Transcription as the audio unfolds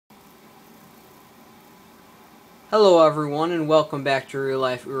Hello everyone and welcome back to Real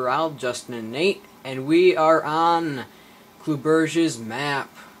Life Ural, Justin and Nate, and we are on Kluberge's map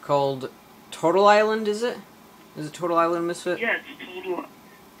called Total Island, is it? Is it Total Island, Misfit? Yeah, it's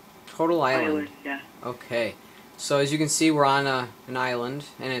Total Island. yeah. Okay, so as you can see we're on an island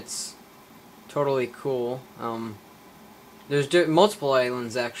and it's totally cool. There's multiple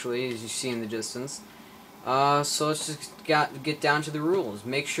islands actually, as you see in the distance. So let's just get down to the rules.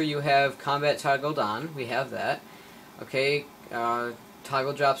 Make sure you have combat toggled on. We have that. Okay,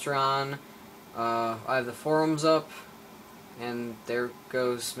 toggle drops are on. I have the forums up, and there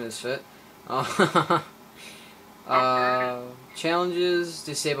goes Misfit. Challenges,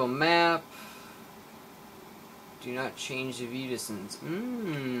 disable map. Do not change the view distance.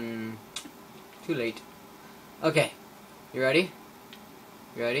 Too late. Okay, you ready?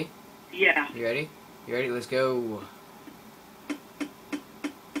 You ready? Yeah. You ready? You ready? Let's go.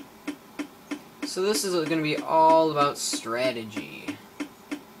 So this is going to be all about strategy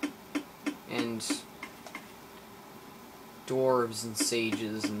and dwarves and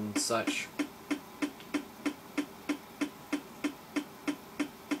sages and such.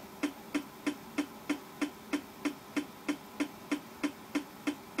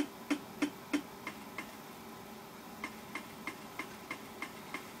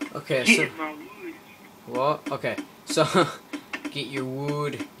 Okay, so what? Okay, so get your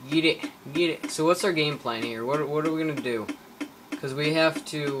wood, get it. So what's our game plan here? What are we gonna do? Because we have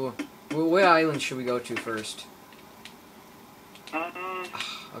to. What island should we go to first?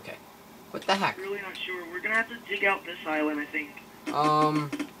 Okay. What the heck? Really not sure. We're gonna have to dig out this island, I think.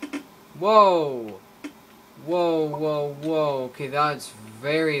 Whoa. Whoa. Okay, that's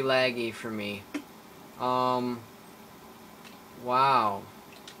very laggy for me. Wow.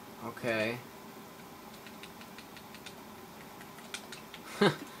 Okay.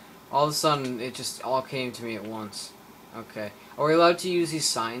 All of a sudden, it just all came to me at once. Okay. Are we allowed to use these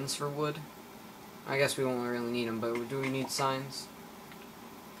signs for wood? I guess we won't really need them, but do we need signs?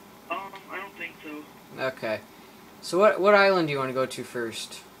 I don't think so. Okay. So what island do you want to go to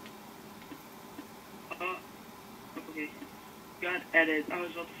first? Okay. Got edit. I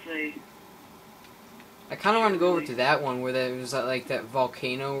was about to say. I kind of want to go over to that one where there was like that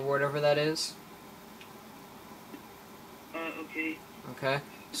volcano or whatever that is. Okay. Okay.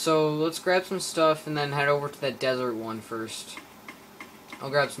 So let's grab some stuff and then head over to that desert one first. I'll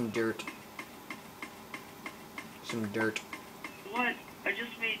grab some dirt. Some dirt. What? I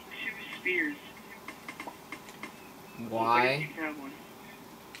just made 2 spears. Why? I guess you can have one.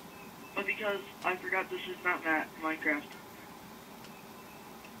 But because I forgot this is not Minecraft.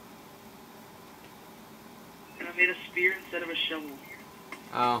 And I made a spear instead of a shovel.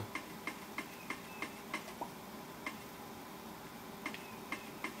 Oh.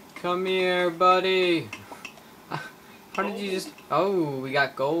 Come here, buddy. How did you just... Oh, we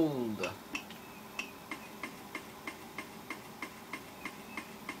got gold.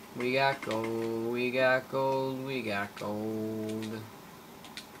 We got gold, we got gold, we got gold.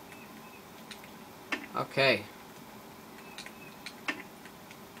 Okay.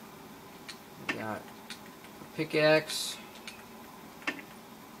 We got a pickaxe.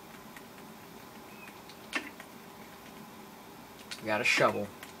 We got a shovel.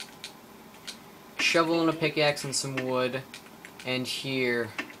 Shovel and a pickaxe and some wood. And here's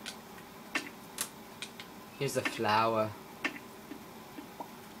the flower.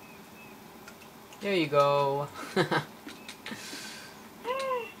 There you go. I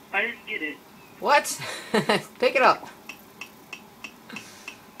didn't get it. What? Pick it up.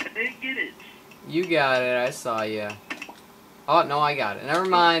 I didn't get it. You got it. I saw you. Oh, no, I got it. Never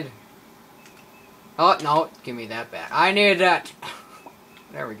mind. Oh, no. Give me that back. I need that.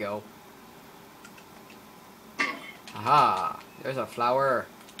 There we go. Aha. There's a flower.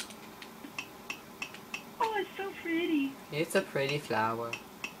 Oh, it's so pretty. It's a pretty flower.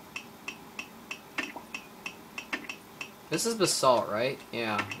 This is basalt, right?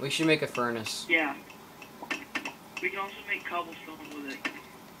 Yeah. We should make a furnace. Yeah. We can also make cobblestone with it.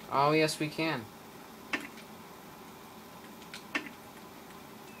 Oh, yes, we can.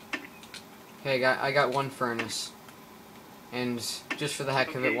 Okay, I got 1 furnace. And just for the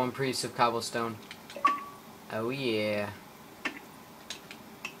heck of it, 1 piece of cobblestone. Oh, yeah.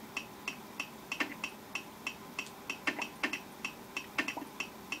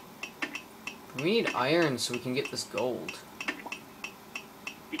 We need iron so we can get this gold.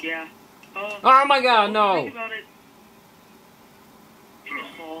 Yeah. Oh my god, no! Think about it. You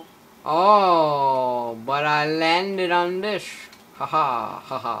just fall. Oh, but I landed on this. Haha,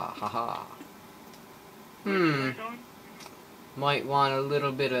 haha, haha. Might want a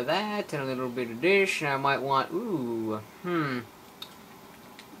little bit of that and a little bit of this, and I might want, ooh,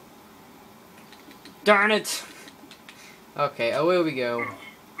 darn it! Okay, away we go.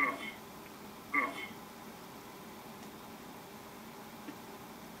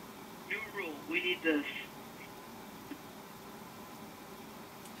 New rule, we need this.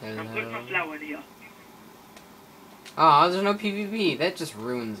 Hello. I'm putting my flower in here. Ah, there's no PvP. That just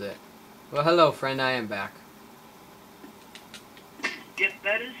ruins it. Well, hello, friend. I am back. Yep,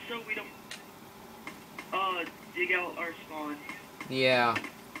 that is so we don't, dig out our spawn. Yeah.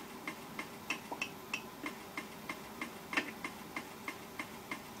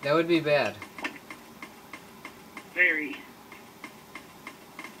 That would be bad. Very.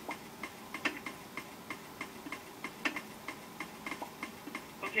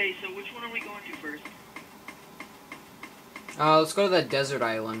 Okay, so which one are we going to first? Let's go to that desert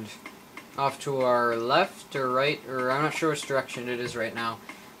island. Off to our left or right, or I'm not sure which direction it is right now.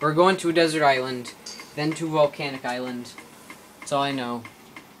 We're going to a desert island, then to volcanic island. That's all I know.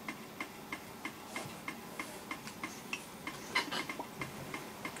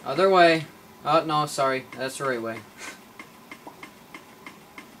 Other way. Oh, no, sorry. That's the right way.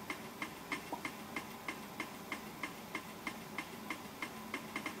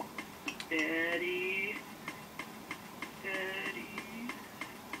 Steady. Steady.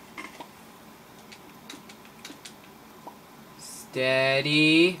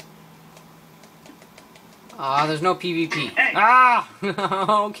 Steady. Ah, there's no PvP. Hey. Ah!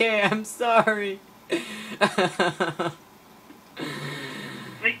 Okay, I'm sorry.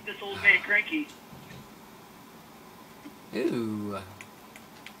 Make this old man cranky. Ooh.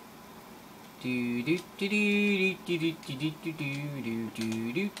 Do do do do do do do do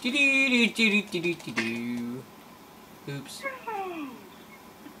do do do do do. Oops.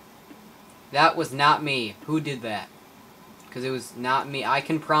 That was not me. Who did that? Because it was not me. I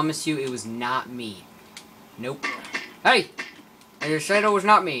can promise you it was not me. Nope. Hey! I just said it was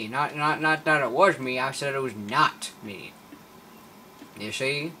not me. Not that it was me. I said it was not me. You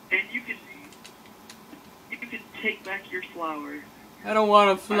see? And you can take back your flower. I don't want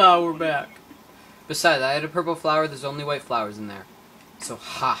a flower back. Besides, I had a purple flower. There's only white flowers in there. So,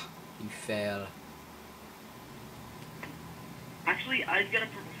 ha! You fail. Actually, I've got a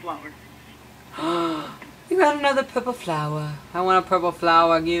purple flower. You got another purple flower. I want a purple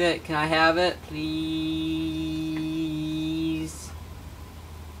flower. Give it. Can I have it, please?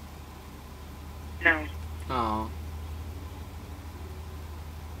 No. Oh.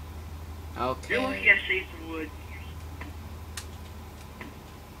 Okay. You're lucky I saved some wood.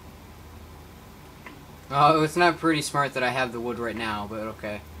 Oh, it's not pretty smart that I have the wood right now, but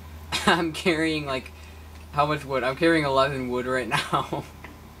okay. I'm carrying, like, how much wood? I'm carrying 11 wood right now.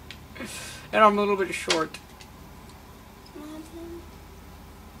 And I'm a little bit short.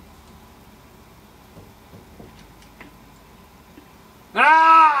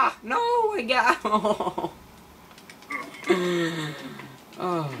 Ah! No, I got...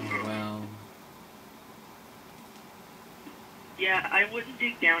 Oh, well. Yeah, I wouldn't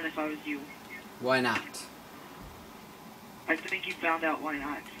dig down if I was you. Why not? I think you found out why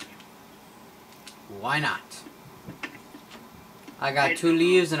not. Why not? I got 2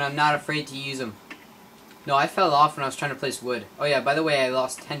 leaves and I'm not afraid to use them. No, I fell off when I was trying to place wood. Oh yeah, by the way, I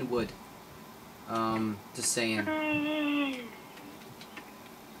lost 10 wood. Just saying.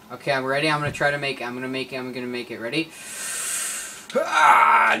 Okay, I'm ready. I'm gonna try to make it. I'm gonna make it. Ready?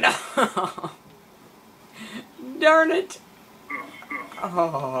 Ah, no! Darn it!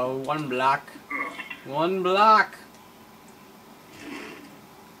 Oh, 1 block. 1 block.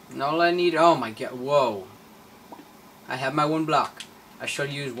 And all I need. Oh my god! Whoa! I have my 1 block. I shall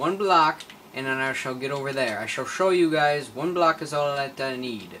use 1 block, and then I shall get over there. I shall show you guys 1 block is all that I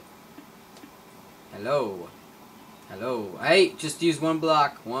need. Hello. Hello. Hey, just use 1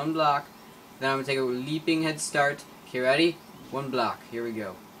 block. 1 block. Then I'm going to take a leaping head start. Okay, ready? 1 block. Here we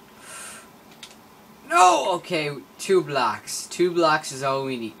go. No! Okay, 2 blocks. 2 blocks is all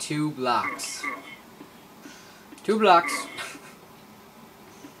we need. 2 blocks. 2 blocks.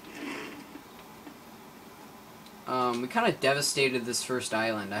 We kind of devastated this first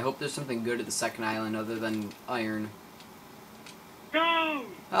island. I hope there's something good at the second island other than iron. No!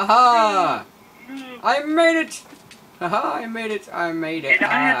 Aha! No! I made it! Haha, I made it! I made it!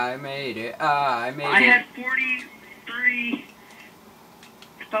 I made it! I made it! I had 43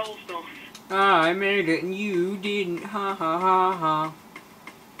 cobblestones. I made it and you didn't! Ha ha ha ha!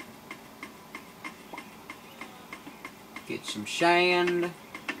 Get some sand.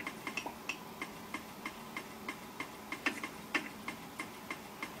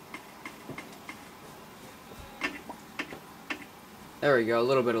 There we go, a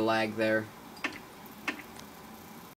little bit of lag there.